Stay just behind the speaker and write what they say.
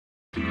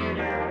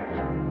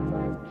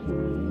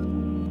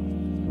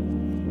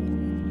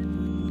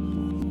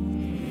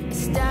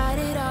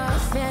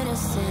life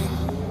innocent.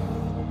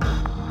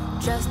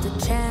 Just a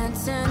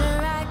chance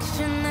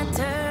interaction that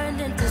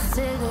turned into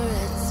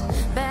cigarettes.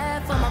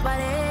 Bad for my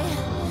body,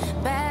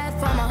 bad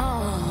for my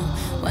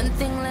home. One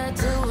thing led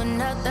to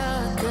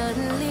another,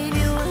 couldn't leave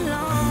you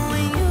alone.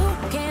 When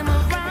you came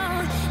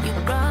around, you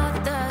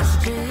brought the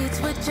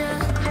streets with you.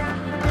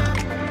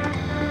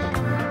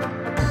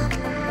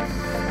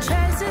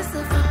 Traces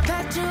of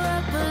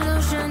perpetual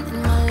pollution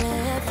in my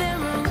living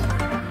room.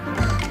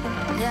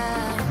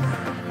 Yeah,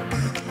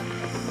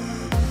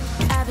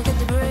 I forget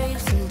to breathe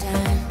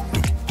sometimes.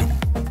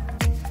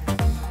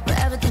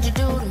 Whatever did you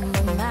do to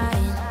my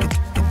mind?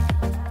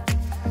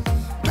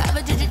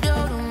 Whatever did you do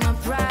to my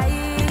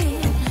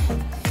pride?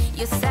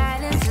 Your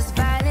silence is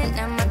violent,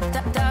 now my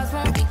doors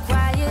won't be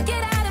quiet.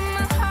 Get out of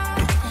my heart,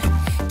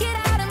 get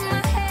out of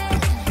my head,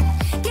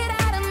 get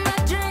out of my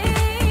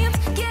dreams,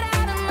 get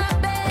out of my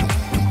bed.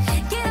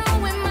 Get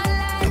on with my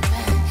life,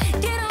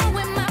 get on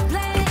with my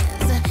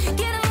plans,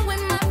 get on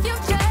with my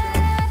future,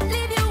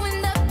 leave you in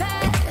the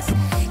past.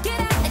 Get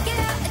out, get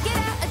out, get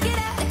out, get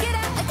out, get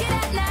out, get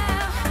out now.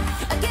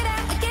 Get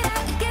out, get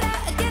out, get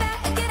out, get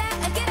out, get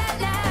out, get out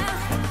now.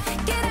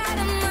 Get out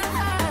of my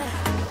heart.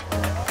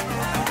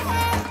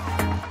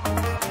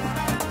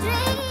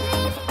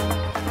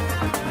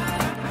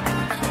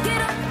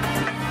 Get up, get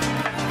up.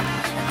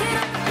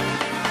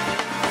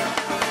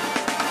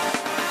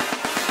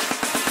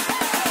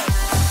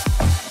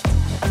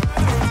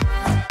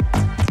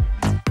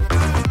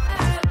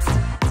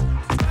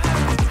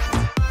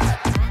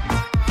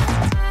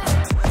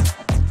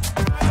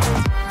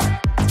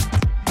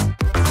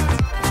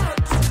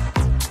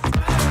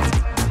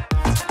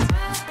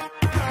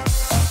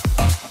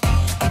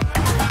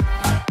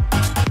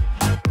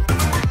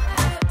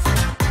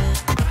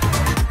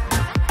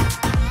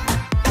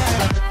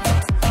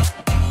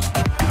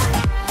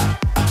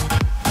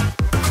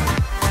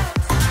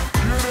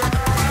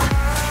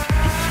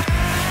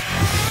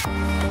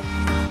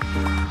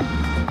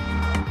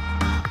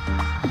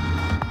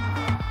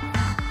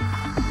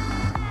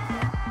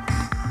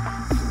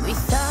 We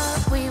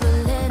thought we were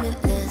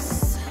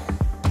limitless,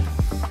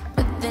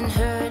 but then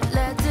hurt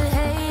led to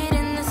hate,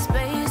 and the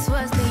space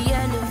was the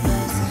end of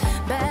us.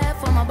 Bad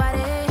for my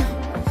body,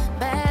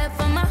 bad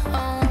for my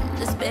home.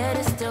 This bed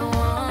is still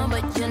warm,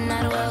 but you're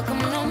not welcome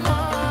no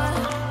more.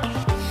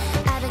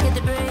 I forget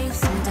to breathe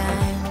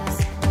sometimes.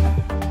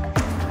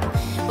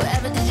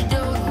 Whatever did you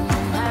do to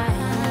my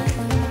mind?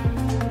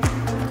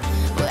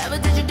 Whatever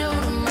did you do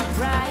to my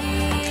pride?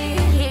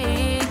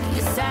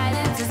 Your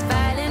silence is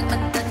violent,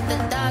 but the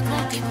dogs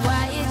won't keep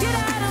quiet. Get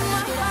out of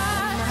my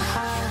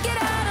heart, get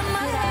out of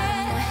my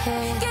head,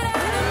 get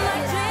out of my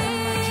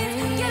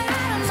dreams, get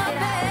out of my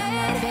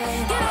bed.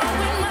 Get on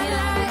with my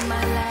life,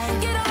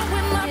 get on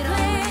with my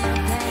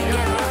plans,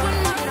 get on with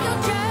my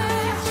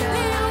future,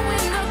 leave you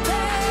in the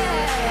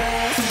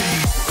past.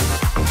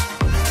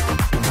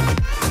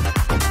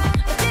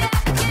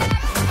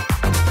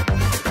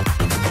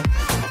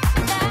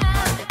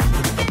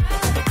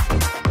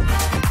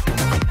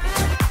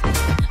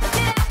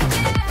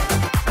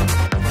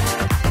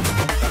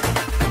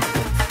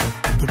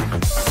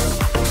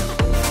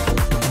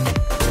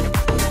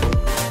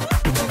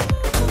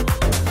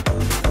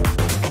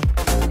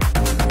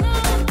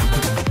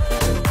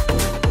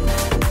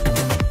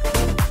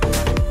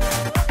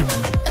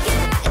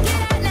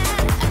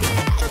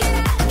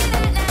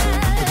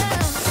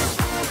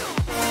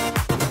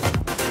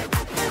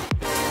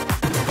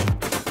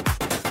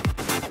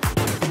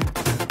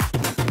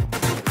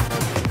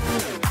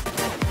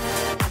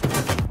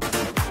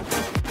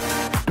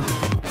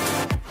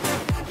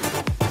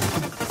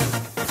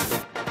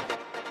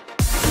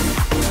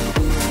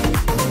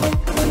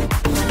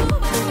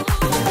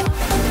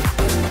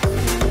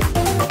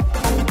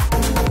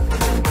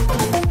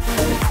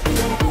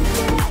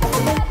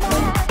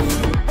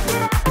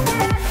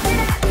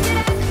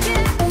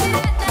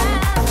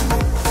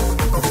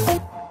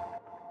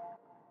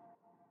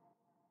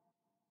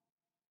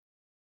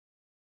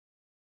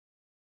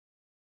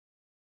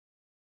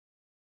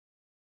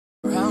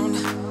 Round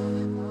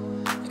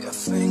your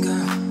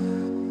finger,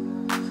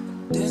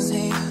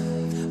 dizzy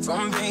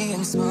from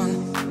being spun,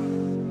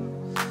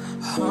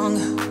 hung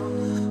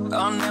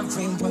on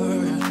every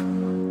word,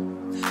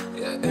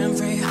 yeah,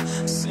 every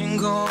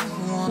single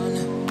one.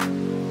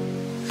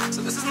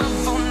 So this is not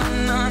for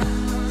na-na,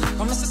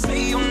 promise to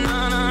say oh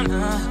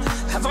na-na-na.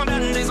 Have all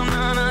that days oh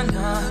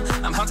na-na-na.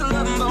 I'm hard to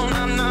love oh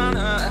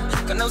na-na-na.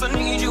 God knows I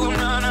need you oh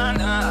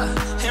na-na-na.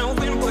 And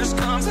when push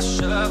comes to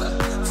shove,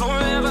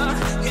 forever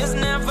is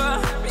never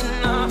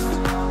enough.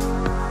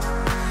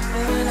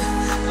 When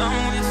I'm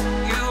with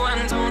you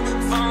and don't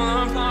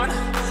fall apart,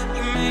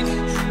 you make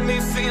me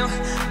feel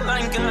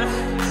like I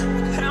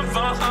have a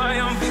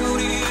higher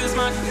beauty is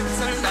my gift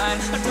tonight.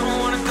 I don't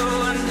wanna go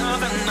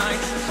another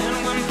night. And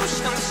when push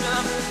comes to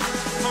shove,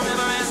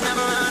 forever is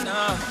never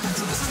enough.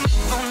 So this is not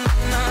for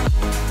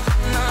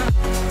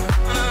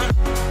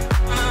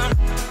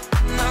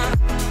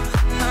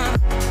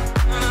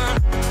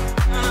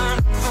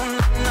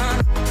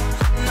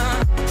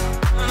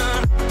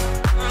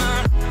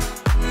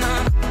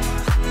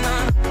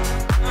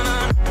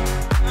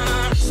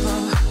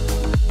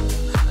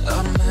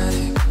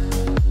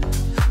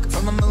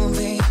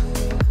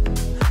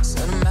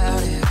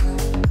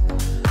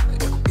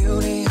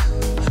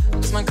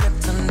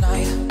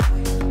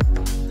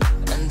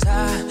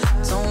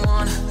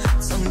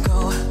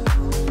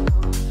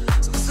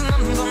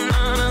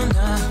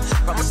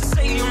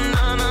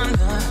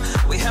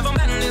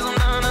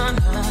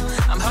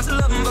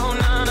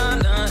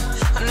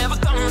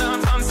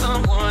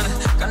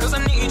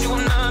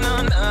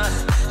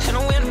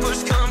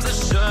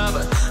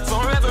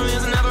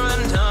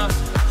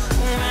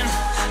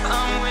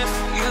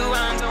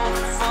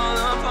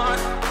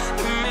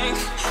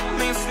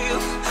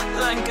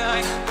blind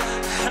guy.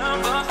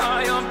 How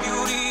your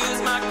beauty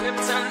is my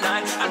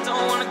kryptonite. I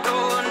don't wanna go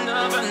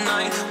another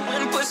night.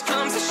 When push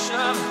comes to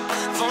shove,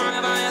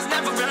 forever is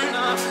never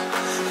enough.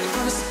 We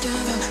put us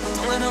together,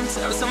 don't let them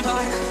tear us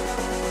apart.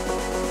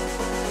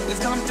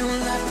 We've come through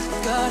life,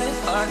 got it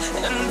hard,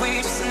 and we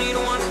just need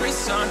one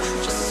restart.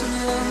 Just tell me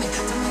you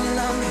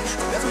love me,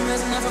 forever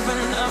is never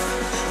enough.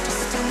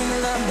 Just tell me you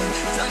love me,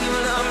 tell you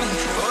you love me,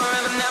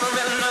 forever never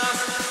enough.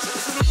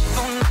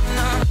 Oh,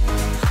 no,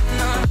 no,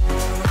 no,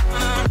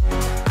 no,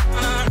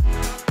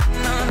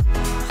 no,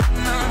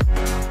 no, no,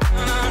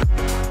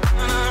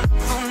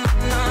 oh,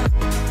 no,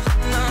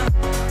 no,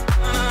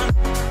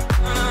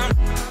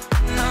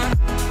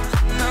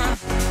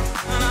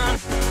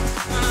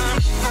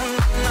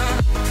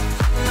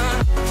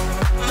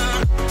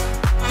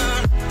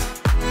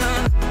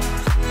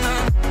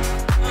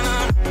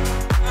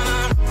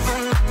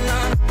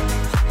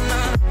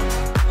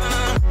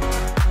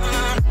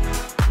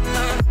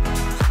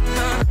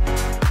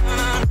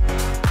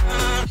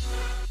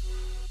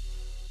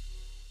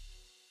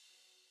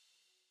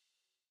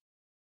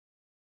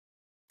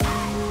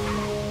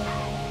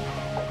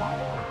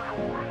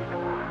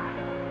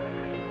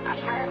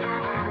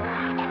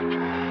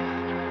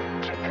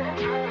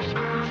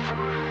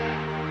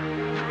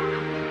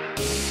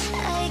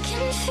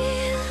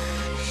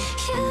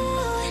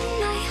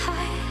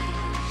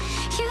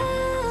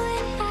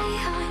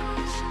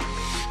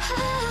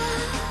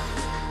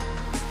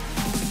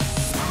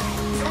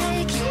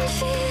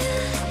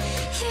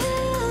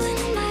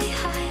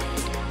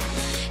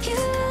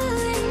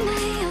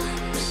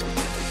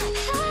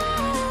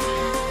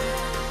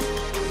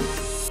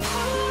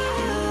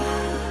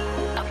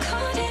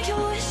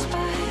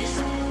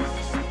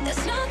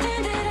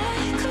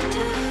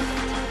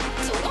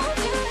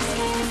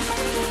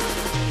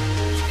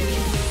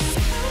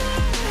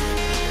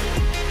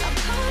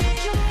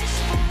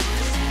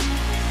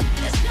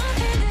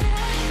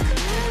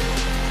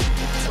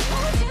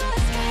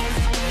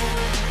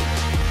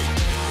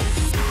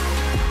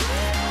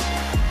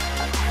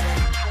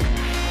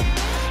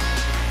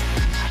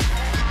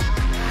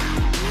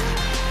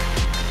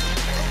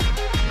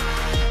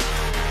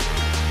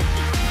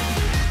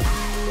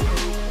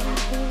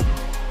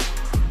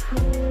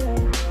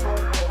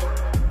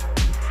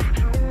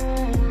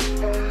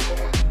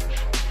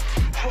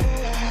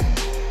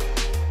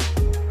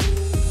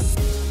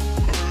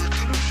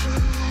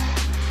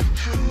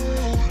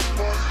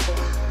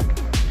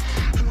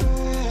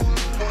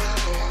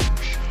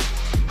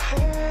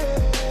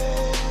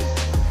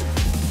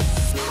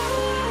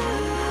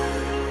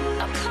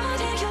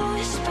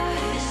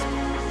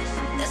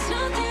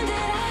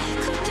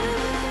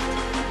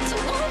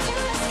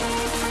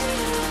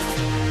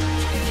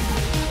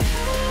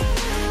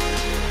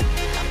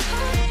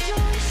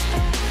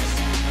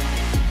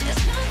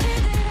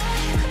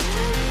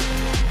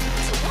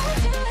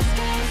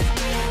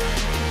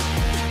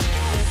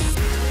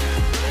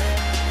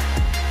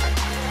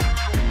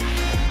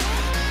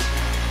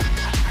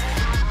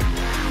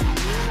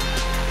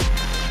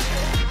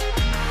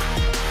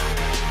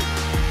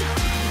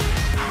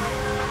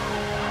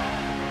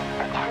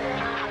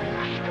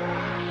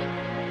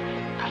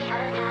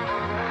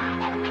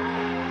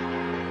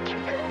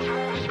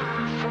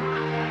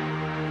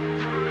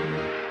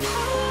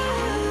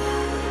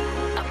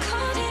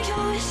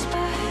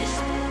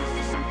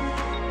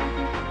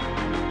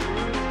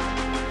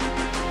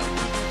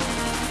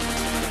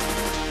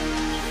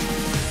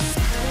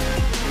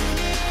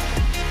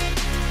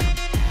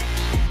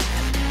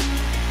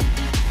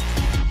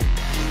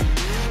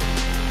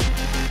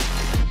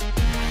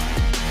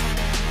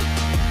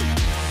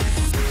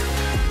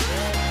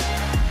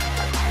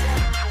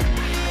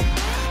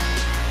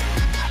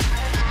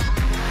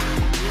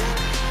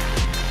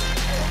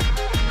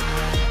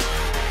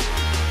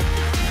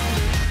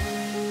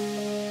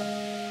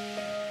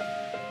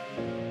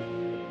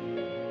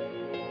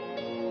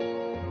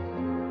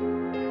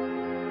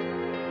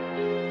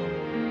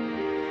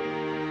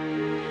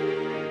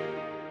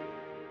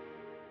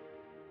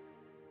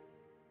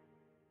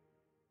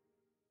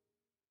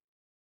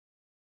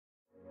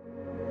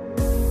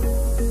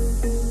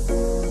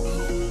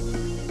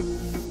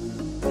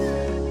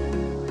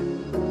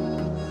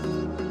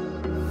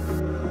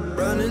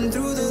 running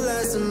through the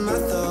last of my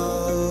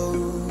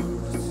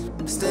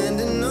thoughts,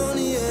 standing on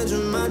the edge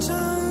of my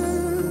time.